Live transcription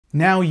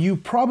Now, you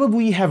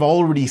probably have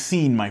already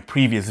seen my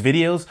previous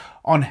videos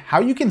on how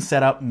you can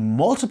set up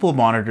multiple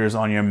monitors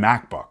on your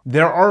MacBook.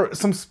 There are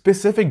some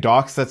specific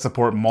docks that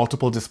support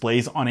multiple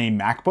displays on a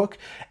MacBook,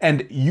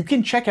 and you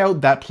can check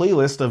out that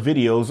playlist of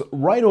videos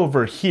right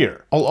over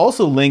here. I'll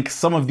also link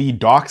some of the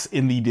docks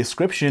in the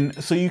description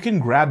so you can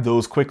grab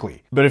those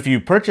quickly. But if you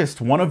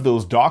purchased one of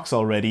those docks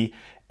already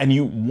and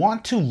you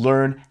want to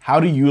learn how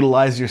to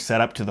utilize your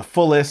setup to the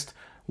fullest,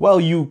 well,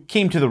 you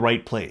came to the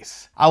right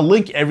place. I'll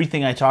link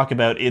everything I talk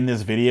about in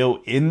this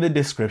video in the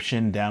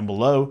description down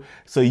below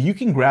so you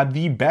can grab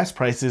the best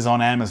prices on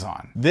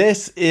Amazon.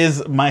 This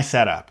is my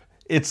setup.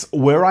 It's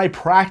where I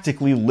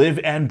practically live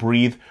and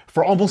breathe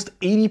for almost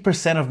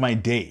 80% of my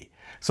day.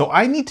 So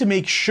I need to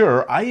make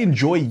sure I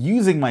enjoy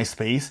using my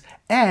space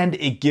and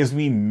it gives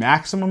me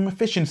maximum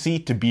efficiency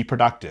to be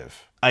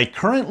productive. I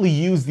currently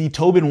use the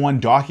TOBENONE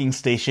docking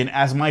station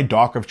as my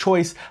dock of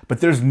choice,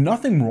 but there's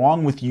nothing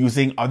wrong with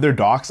using other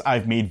docks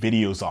I've made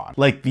videos on,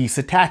 like the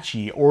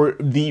Hitachi or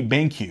the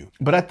BENQ.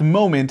 But at the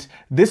moment,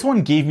 this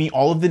one gave me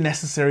all of the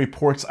necessary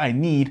ports I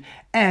need,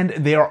 and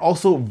they are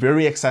also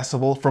very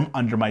accessible from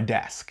under my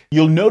desk.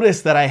 You'll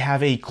notice that I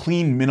have a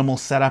clean, minimal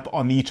setup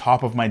on the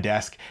top of my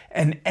desk,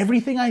 and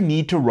everything I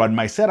need to run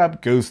my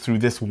setup goes through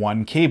this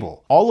one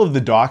cable. All of the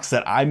docks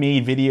that I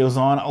made videos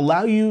on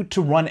allow you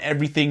to run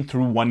everything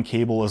through one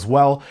cable as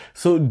well,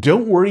 so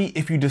don't worry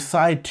if you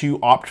decide to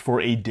opt for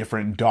a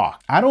different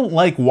dock. I don't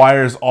like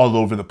wires all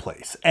over the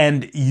place,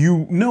 and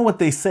you know what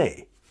they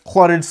say,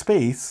 cluttered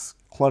space,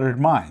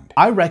 cluttered mind.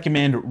 I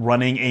recommend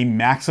running a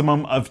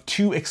maximum of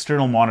 2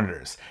 external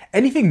monitors.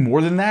 Anything more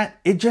than that,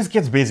 it just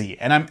gets busy,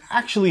 and I'm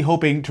actually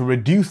hoping to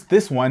reduce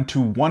this one to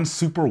 1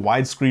 super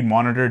widescreen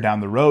monitor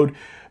down the road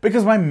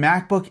because my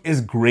MacBook is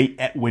great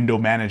at window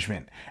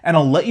management, and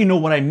I'll let you know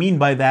what I mean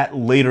by that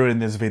later in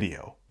this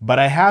video. But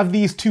I have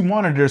these 2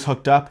 monitors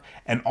hooked up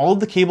and all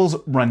of the cables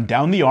run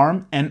down the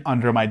arm and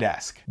under my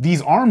desk.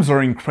 These arms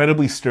are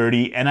incredibly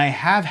sturdy and I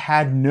have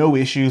had no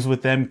issues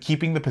with them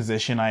keeping the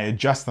position I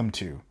adjust them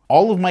to.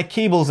 All of my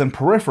cables and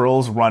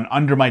peripherals run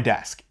under my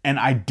desk and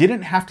I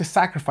didn't have to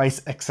sacrifice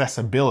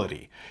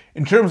accessibility.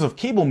 In terms of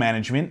cable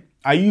management,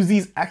 I use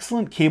these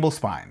excellent cable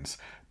spines.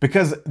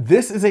 Because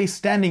this is a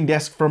standing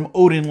desk from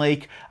Odin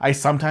Lake, I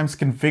sometimes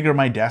configure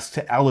my desk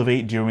to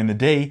elevate during the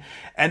day,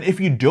 and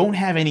if you don't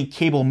have any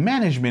cable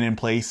management in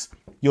place,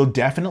 you'll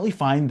definitely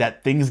find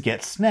that things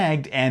get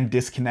snagged and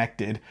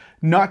disconnected,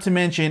 not to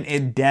mention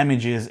it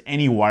damages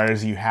any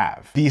wires you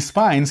have. These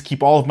spines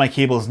keep all of my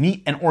cables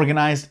neat and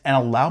organized and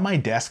allow my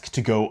desk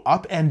to go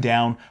up and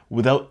down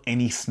without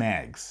any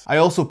snags. I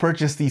also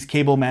purchased these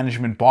cable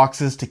management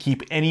boxes to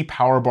keep any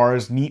power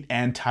bars neat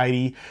and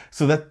tidy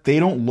so that they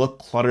don't look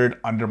cluttered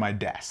under my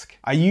desk.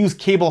 I use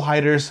cable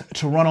hiders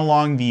to run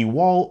along the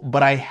wall,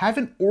 but I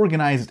haven't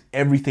organized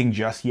everything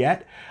just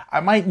yet.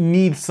 I might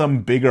need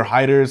some bigger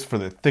hiders for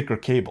the thicker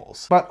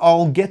cables, but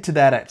I'll get to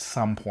that at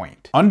some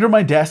point. Under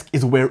my desk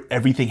is where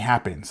everything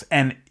happens,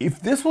 and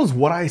if this was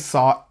what I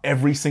saw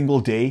every single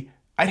day,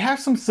 I'd have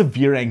some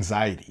severe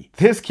anxiety.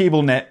 This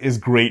cable net is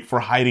great for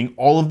hiding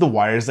all of the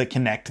wires that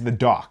connect to the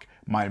dock,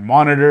 my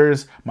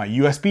monitors, my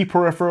USB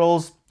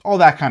peripherals, all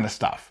that kind of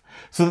stuff,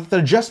 so that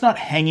they're just not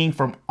hanging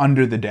from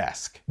under the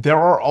desk. There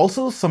are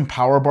also some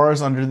power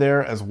bars under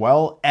there as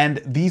well,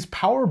 and these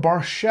power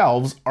bar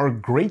shelves are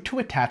great to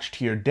attach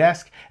to your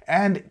desk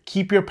and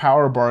keep your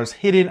power bars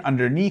hidden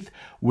underneath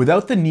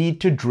without the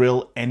need to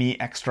drill any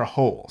extra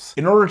holes.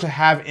 In order to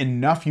have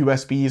enough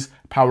USBs,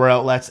 power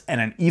outlets, and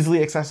an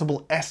easily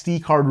accessible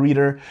SD card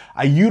reader,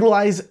 I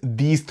utilize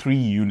these 3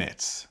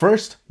 units.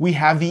 First, we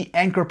have the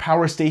Anchor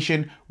power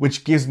station,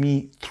 which gives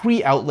me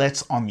 3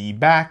 outlets on the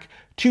back,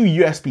 2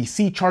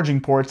 USB-C charging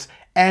ports,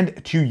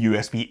 and 2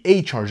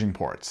 USB-A charging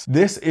ports.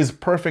 This is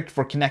perfect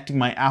for connecting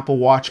my Apple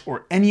Watch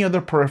or any other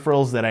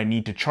peripherals that I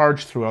need to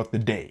charge throughout the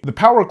day. The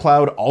Power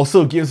Cloud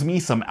also gives me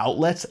some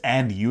outlets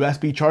and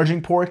USB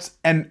charging ports,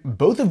 and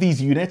both of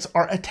these units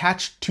are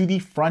attached to the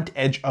front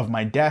edge of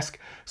my desk,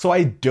 so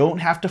I don't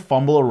have to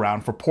fumble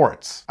around for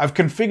ports. I've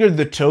configured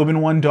the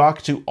TOBENONE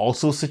dock to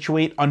also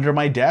situate under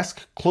my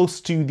desk, close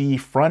to the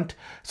front,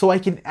 so I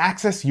can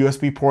access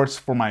USB ports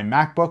for my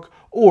MacBook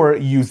or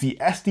use the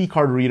SD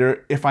card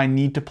reader if I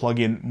need to plug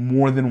in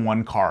more than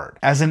one card.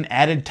 As an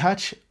added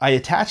touch, I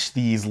attach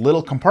these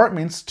little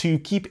compartments to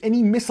keep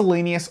any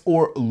miscellaneous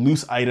or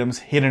loose items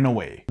hidden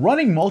away.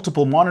 Running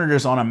multiple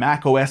monitors on a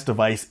macOS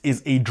device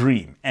is a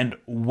dream, and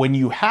when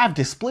you have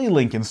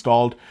DisplayLink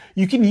installed,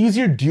 you can use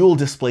your dual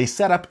display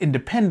setup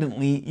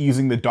independently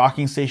using the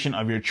docking station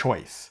of your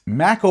choice.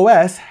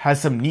 macOS has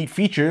some neat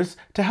features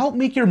to help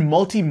make your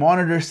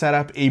multi-monitor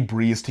setup a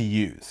breeze to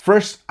use.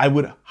 First, I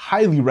would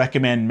highly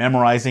recommend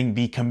memorizing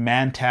the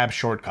Command Tab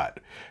shortcut.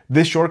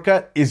 This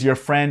shortcut is your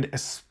friend,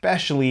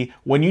 especially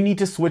when you need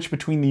to switch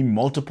between the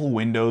multiple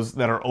windows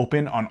that are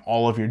open on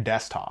all of your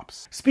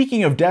desktops.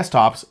 Speaking of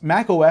desktops,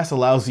 macOS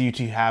allows you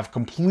to have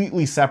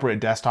completely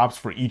separate desktops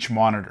for each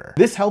monitor.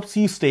 This helps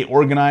you stay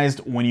organized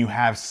when you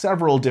have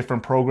several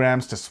different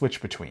programs to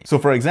switch between. So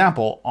for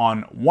example,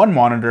 on one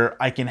monitor,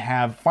 I can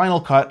have Final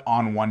Cut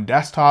on one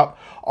desktop,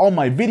 all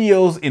my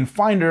videos in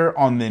Finder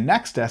on the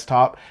next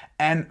desktop,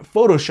 and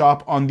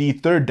Photoshop on the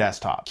third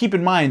desktop. Keep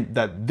in mind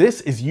that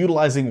this is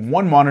utilizing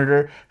one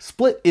monitor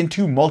split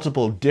into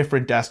multiple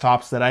different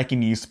desktops that I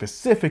can use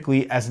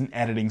specifically as an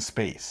editing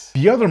space.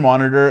 The other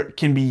monitor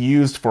can be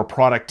used for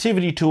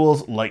productivity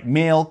tools like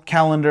mail,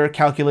 calendar,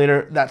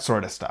 calculator, that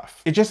sort of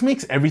stuff. It just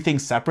makes everything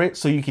separate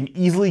so you can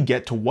easily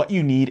get to what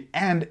you need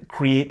and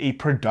create a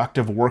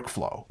productive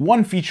workflow.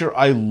 One feature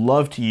I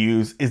love to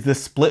use is the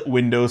split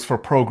windows for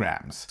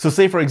programs. So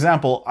say for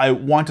example, I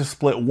want to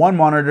split one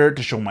monitor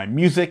to show my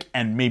music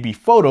and maybe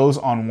photos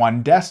on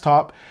one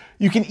desktop.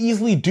 You can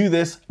easily do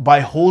this by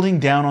holding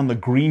down on the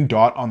green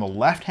dot on the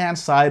left-hand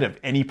side of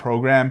any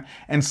program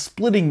and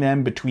splitting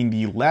them between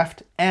the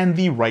left and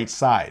the right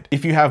side.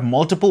 If you have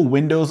multiple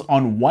windows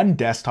on one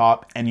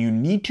desktop and you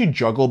need to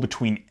juggle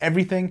between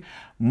everything,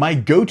 my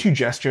go-to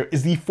gesture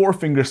is the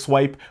 4-finger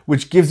swipe,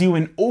 which gives you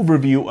an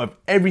overview of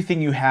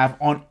everything you have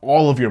on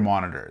all of your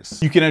monitors.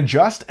 You can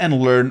adjust and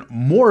learn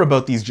more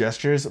about these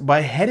gestures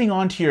by heading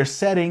onto your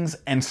settings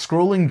and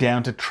scrolling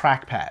down to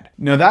trackpad.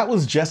 Now that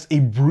was just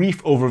a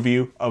brief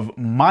overview of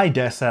my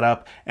desk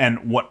setup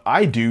and what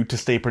I do to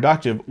stay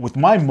productive with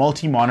my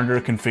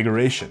multi-monitor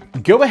configuration.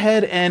 Go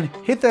ahead and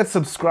hit that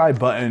subscribe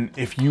button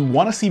if you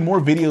want to see more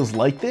videos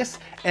like this,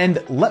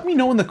 and let me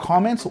know in the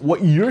comments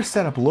what your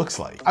setup looks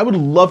like. I would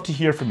love to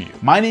hear from you.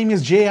 My name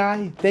is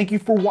J.I. Thank you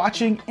for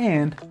watching,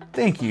 and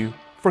thank you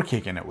for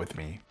kicking it with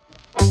me.